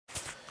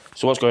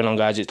So what's going on,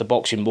 guys? It's the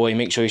Boxing Boy.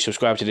 Make sure you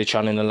subscribe to the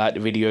channel and like the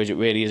videos. It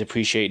really is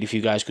appreciated if you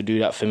guys could do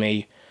that for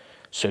me.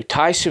 So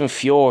Tyson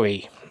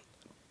Fury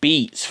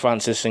beats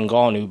Francis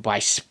Ngannou by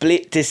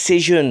split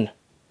decision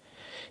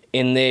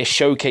in their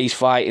showcase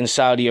fight in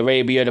Saudi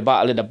Arabia, the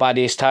Battle of the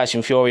Baddest.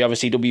 Tyson Fury,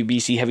 obviously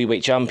WBC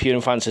heavyweight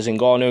champion. Francis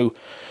Ngannou,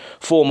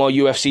 former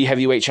UFC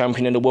heavyweight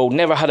champion in the world.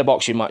 Never had a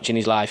boxing match in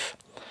his life.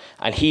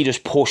 And he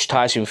just pushed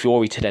Tyson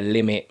Fury to the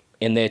limit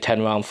in their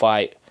 10-round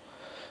fight.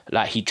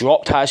 Like, he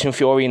dropped Tyson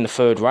Fury in the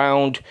third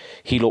round.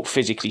 He looked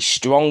physically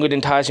stronger than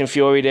Tyson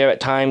Fury there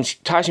at times.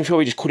 Tyson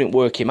Fury just couldn't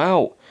work him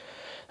out.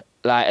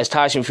 Like, as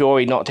Tyson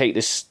Fury not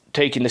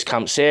taking this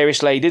camp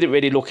seriously, he didn't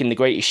really look in the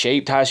greatest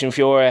shape, Tyson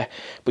Fury.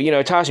 But, you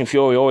know, Tyson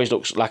Fury always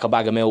looks like a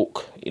bag of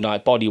milk, you know,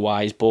 like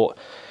body-wise. But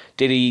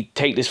did he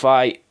take this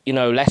fight, you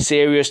know, less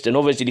serious than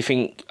others? Did he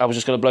think, I was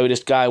just going to blow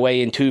this guy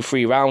away in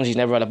 2-3 rounds? He's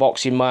never had a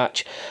boxing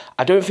match.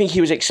 I don't think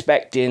he was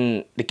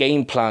expecting the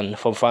game plan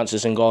from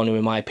Francis Ngannou,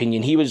 in my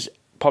opinion. He was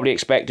probably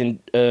expecting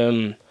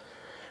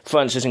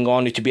Francis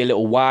Ngannou to be a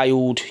little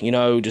wild, you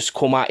know, just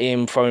come at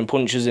him, throwing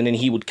punches, and then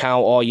he would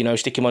counter, you know,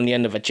 stick him on the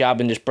end of a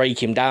jab and just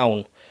break him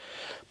down.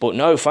 But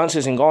no,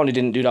 Francis Ngannou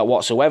didn't do that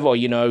whatsoever.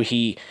 You know,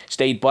 he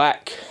stayed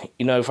back,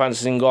 you know,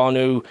 Francis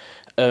Ngannou,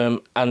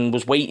 and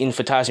was waiting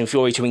for Tyson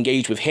Fury to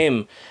engage with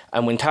him.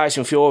 And when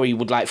Tyson Fury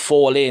would, like,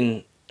 fall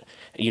in,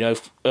 you know,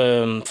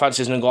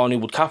 Francis Ngannou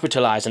would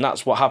capitalise, and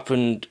that's what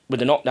happened with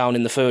the knockdown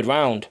in the third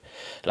round.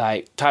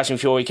 Like, Tyson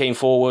Fury came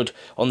forward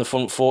on the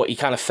front foot, he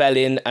kind of fell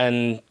in,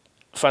 and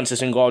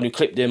Francis Ngannou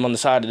clipped him on the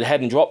side of the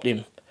head and dropped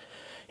him.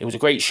 It was a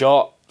great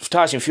shot.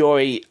 Tyson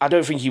Fury, I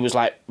don't think he was,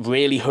 like,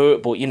 really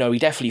hurt, but, you know, he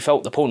definitely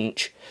felt the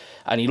punch,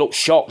 and he looked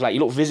shocked, like, he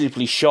looked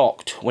visibly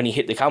shocked when he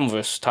hit the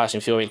canvas,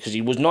 Tyson Fury, because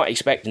he was not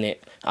expecting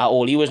it at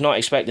all. He was not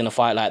expecting a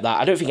fight like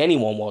that. I don't think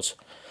anyone was.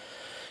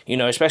 You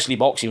know, especially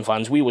boxing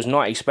fans, we was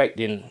not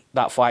expecting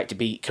that fight to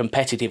be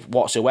competitive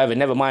whatsoever,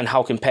 never mind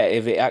how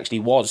competitive it actually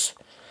was.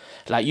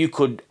 Like, you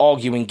could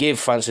argue and give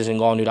Francis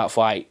Ngannou that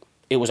fight.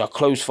 It was a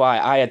close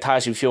fight. I had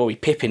Tyson Fury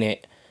pipping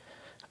it.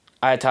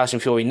 I had Tyson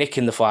Fury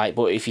nicking the fight,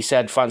 but if you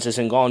said Francis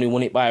Ngannou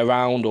won it by a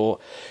round or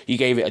you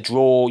gave it a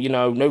draw, you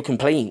know, no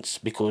complaints,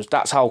 because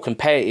that's how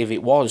competitive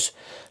it was.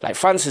 Like,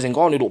 Francis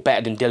Ngannou looked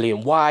better than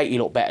Dillian Whyte, he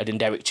looked better than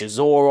Derek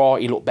Chisora,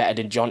 he looked better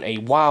than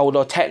Deontay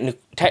Wilder,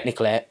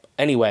 technically,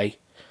 anyway.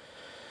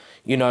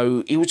 You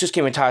know, he was just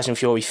giving Tyson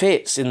Fury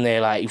fits in there.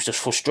 Like, he was just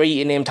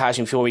frustrating him.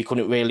 Tyson Fury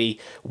couldn't really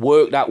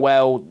work that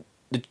well.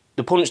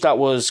 The punch that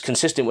was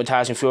consistent with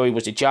Tyson Fury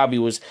was the jab. He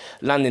was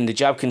landing the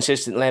jab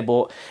consistently,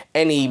 but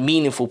any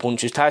meaningful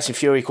punches, Tyson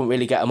Fury couldn't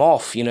really get them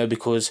off, you know,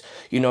 because,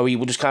 you know, he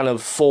would just kind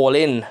of fall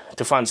in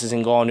to Francis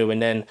Ngannou,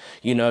 and then,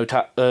 you know,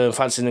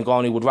 Francis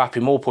Ngannou would wrap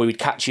him up, or he would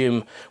catch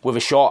him with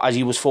a shot as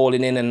he was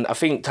falling in. And I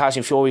think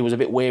Tyson Fury was a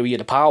bit wary of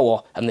the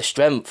power and the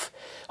strength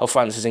of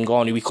Francis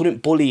Ngannou. He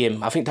couldn't bully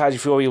him. I think Tyson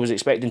Fury was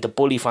expecting to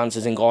bully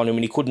Francis Ngannou,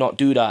 and he could not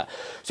do that.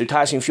 So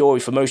Tyson Fury,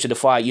 for most of the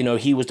fight, you know,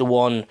 he was the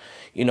one,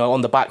 you know,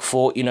 on the back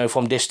foot, you know,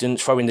 from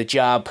distance, throwing the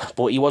jab,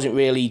 but he wasn't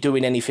really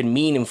doing anything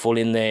meaningful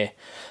in there.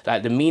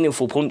 Like, the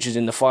meaningful punches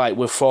in the fight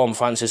were from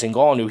Francis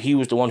Ngannou. He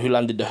was the one who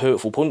landed the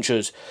hurtful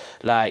punches.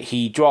 Like,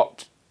 he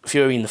dropped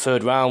Fury in the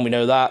third round, we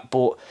know that,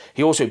 but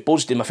he also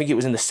buzzed him. I think it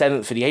was in the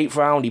 7th or the 8th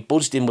round, he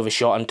buzzed him with a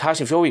shot, and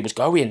Tyson Fury was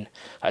going.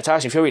 Like,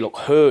 Tyson Fury looked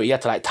hurt. He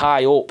had to, like,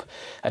 tie up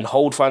and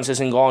hold Francis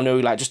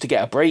Ngannou, like, just to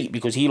get a break,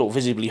 because he looked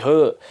visibly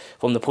hurt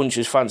from the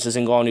punches Francis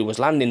Ngannou was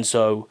landing.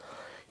 So,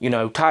 you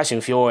know,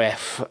 Tyson Fury,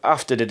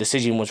 after the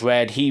decision was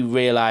read, he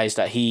realised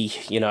that he,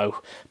 you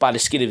know, by the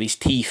skin of his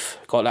teeth,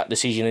 got that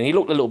decision, and he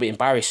looked a little bit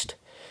embarrassed,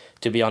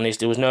 to be honest.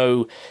 There was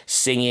no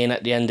singing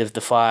at the end of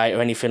the fight or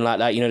anything like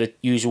that. You know, the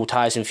usual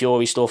Tyson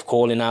Fury stuff,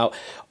 calling out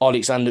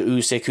Alexander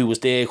Usyk, who was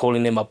there,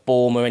 calling him a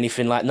bum or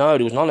anything like that. No,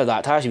 there was none of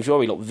that. Tyson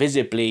Fury looked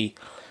visibly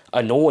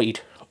annoyed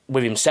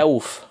with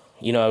himself,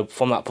 you know,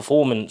 from that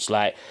performance.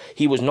 Like,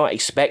 he was not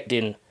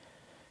expecting,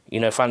 you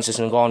know, Francis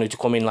Ngannou to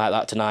come in like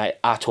that tonight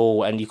at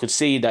all. And you could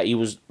see that he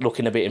was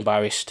looking a bit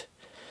embarrassed.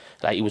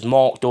 Like, he was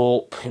marked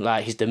up,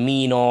 like, his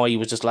demeanour, he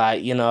was just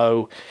like, you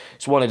know,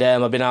 it's one of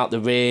them, I've been out the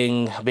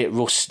ring, a bit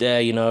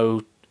rusty, you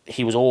know,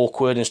 he was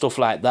awkward and stuff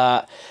like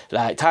that.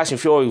 Like, Tyson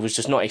Fury was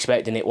just not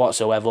expecting it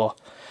whatsoever.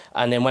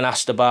 And then when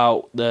asked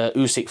about the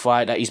Usyk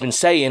fight, that he's been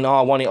saying, oh,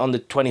 I want it on the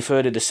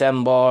 23rd of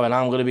December, and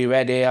I'm going to be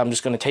ready, I'm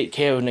just going to take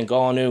care of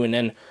Ngannou, and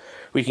then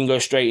we can go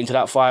straight into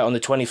that fight on the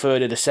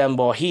 23rd of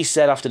December. He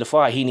said after the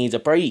fight he needs a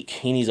break,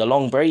 he needs a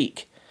long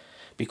break,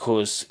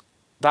 because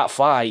that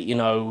fight, you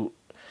know,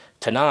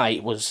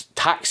 tonight was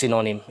taxing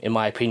on him, in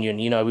my opinion.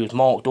 You know, he was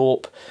marked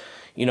up,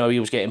 you know, he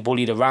was getting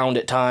bullied around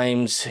at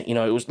times. You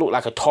know, looked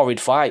like a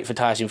torrid fight for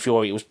Tyson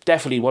Fury. It was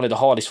definitely one of the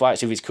hardest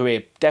fights of his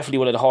career, definitely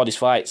one of the hardest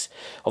fights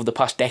of the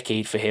past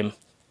decade for him.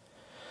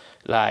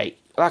 Like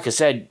I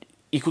said,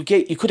 you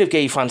could have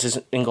gave Francis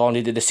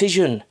Ngannou the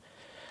decision,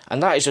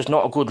 and that is just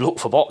not a good look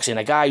for boxing.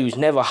 A guy who's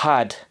never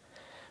had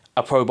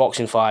a pro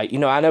boxing fight. You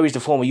know, I know he's the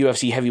former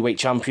UFC heavyweight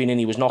champion and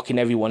he was knocking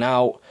everyone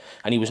out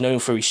and he was known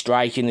for his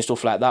striking and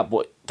stuff like that,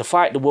 but to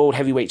fight the world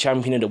heavyweight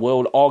champion of the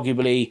world,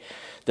 arguably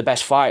the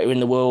best fighter in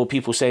the world.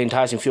 People saying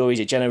Tyson Fury is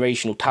a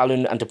generational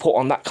talent. And to put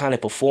on that kind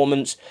of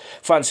performance,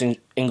 Francis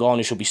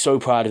Ngannou should be so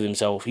proud of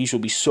himself. He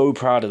should be so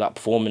proud of that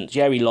performance.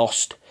 Yeah, he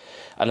lost.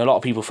 And a lot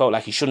of people felt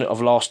like he shouldn't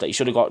have lost, that he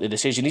should have got the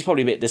decision. He's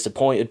probably a bit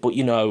disappointed. But,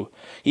 you know,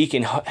 he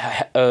can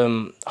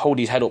hold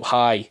his head up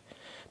high,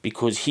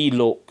 because he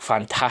looked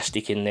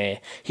fantastic in there.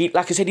 He,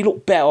 like I said, he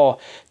looked better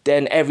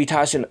than every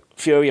Tyson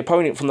Fury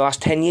opponent from the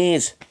last 10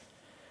 years.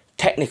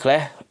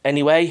 Technically,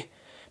 anyway.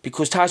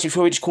 Because Tyson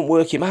Fury just couldn't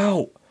work him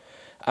out.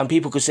 And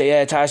people could say,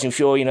 yeah, Tyson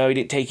Fury, you know, he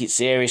didn't take it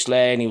seriously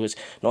and he was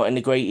not in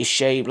the greatest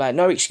shape. Like,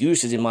 no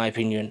excuses in my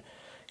opinion.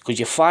 Because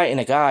you're fighting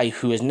a guy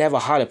who has never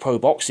had a pro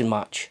boxing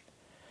match.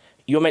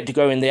 You're meant to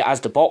go in there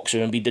as the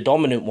boxer and be the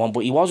dominant one,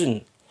 but he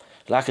wasn't.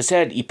 Like I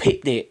said, he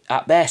picked it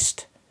at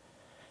best.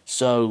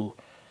 So,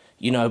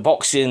 you know,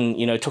 boxing,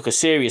 you know, took a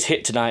serious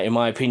hit tonight in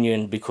my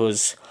opinion,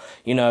 because,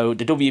 you know,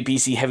 the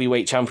WBC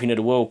heavyweight champion of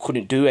the world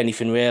couldn't do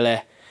anything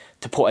really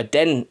to put a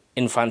dent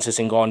in Francis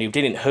Ngannou.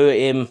 Didn't hurt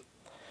him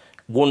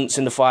once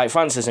in the fight.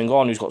 Francis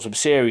Ngannou's got some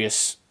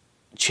serious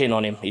chin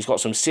on him. He's got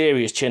some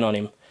serious chin on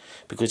him,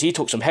 because he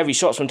took some heavy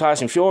shots from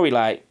Tyson Fury,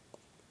 like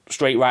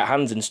straight right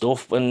hands and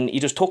stuff, and he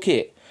just took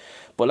it.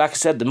 But like I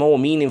said, the more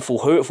meaningful,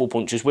 hurtful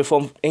punches were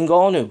from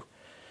Ngannou.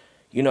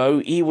 You know,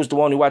 he was the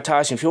one who had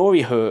Tyson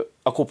Fury hurt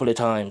a couple of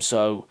times.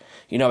 So,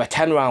 you know, a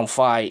 10-round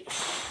fight,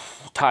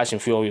 Tyson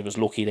Fury was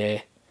lucky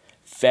there.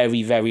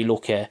 Very, very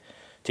lucky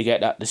to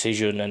get that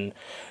decision. And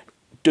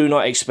do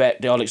not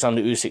expect the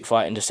Alexander Usyk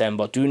fight in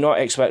December. Do not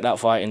expect that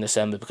fight in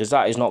December, because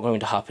that is not going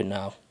to happen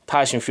now.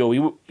 Tyson Fury,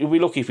 we'll be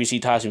lucky if we see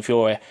Tyson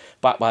Fury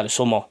back by the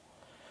summer.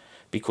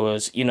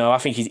 Because, you know, I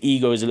think his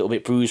ego is a little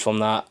bit bruised from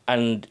that.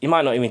 And he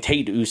might not even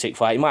take the Usyk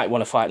fight. He might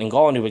want to fight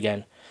Ngannou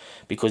again,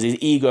 because his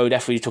ego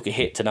definitely took a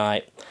hit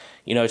tonight.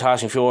 You know,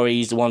 Tyson Fury,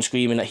 he's the one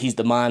screaming that he's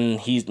the man.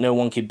 No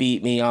one can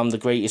beat me. I'm the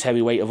greatest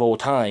heavyweight of all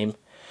time.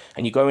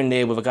 And you go in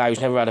there with a guy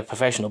who's never had a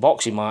professional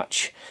boxing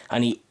match,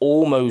 and he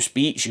almost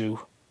beats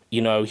you.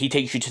 You know, he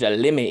takes you to the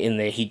limit in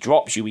there. He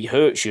drops you. He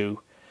hurts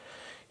you.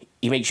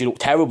 He makes you look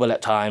terrible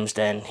at times.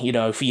 Then, you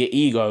know, for your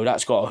ego,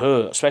 that's got to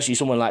hurt. Especially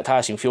someone like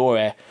Tyson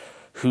Fury,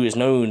 who is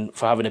known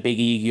for having a big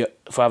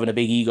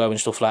ego, and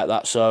stuff like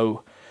that.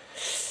 So,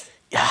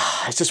 yeah,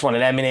 it's just one of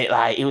them, innit?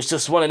 Like, it was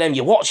just one of them.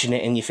 You're watching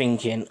it and you're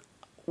thinking,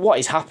 what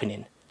is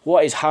happening?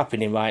 What is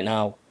happening right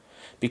now?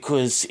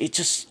 Because you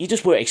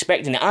just weren't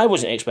expecting it. I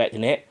wasn't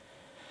expecting it.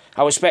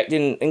 I was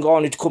expecting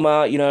Ngannou to come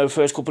out, you know,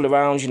 first couple of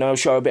rounds, you know,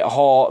 show a bit of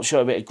heart, show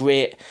a bit of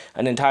grit,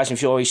 and then Tyson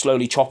Fury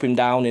slowly chop him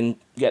down and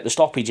get the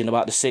stoppage in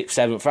about the 6th,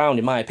 7th round,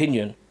 in my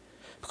opinion.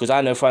 Because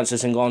I know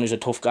Francis Ngannou's a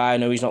tough guy. I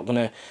know he's not going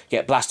to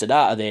get blasted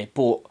out of there.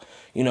 But,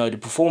 you know, the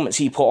performance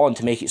he put on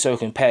to make it so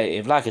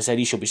competitive, like I said,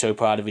 he should be so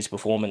proud of his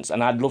performance.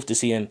 And I'd love to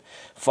see him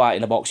fight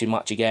in a boxing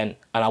match again.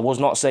 And I was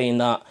not saying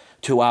that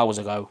 2 hours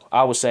ago.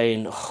 I was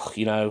saying,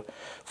 you know,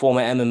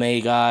 former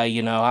MMA guy,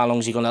 you know, how long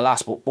is he going to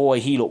last? But, boy,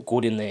 he looked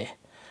good in there.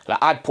 Like,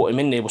 I'd put him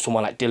in there with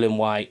someone like Dillian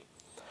Whyte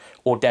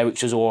or Derek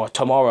Chisora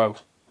tomorrow,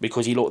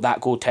 because he looked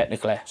that good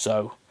technically.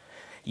 So,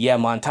 yeah,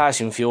 man,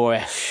 Tyson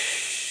Fury,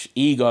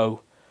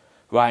 ego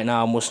right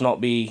now must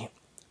not be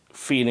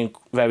feeling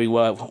very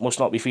well, must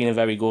not be feeling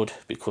very good,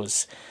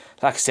 because,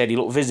 like I said, he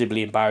looked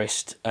visibly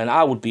embarrassed. And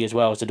I would be as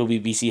well, as the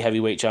WBC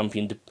heavyweight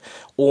champion, to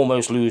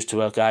almost lose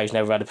to a guy who's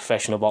never had a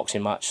professional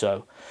boxing match.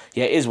 So,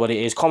 yeah, it is what it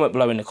is. Comment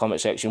below in the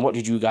comment section. What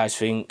did you guys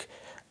think?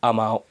 I'm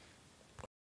out.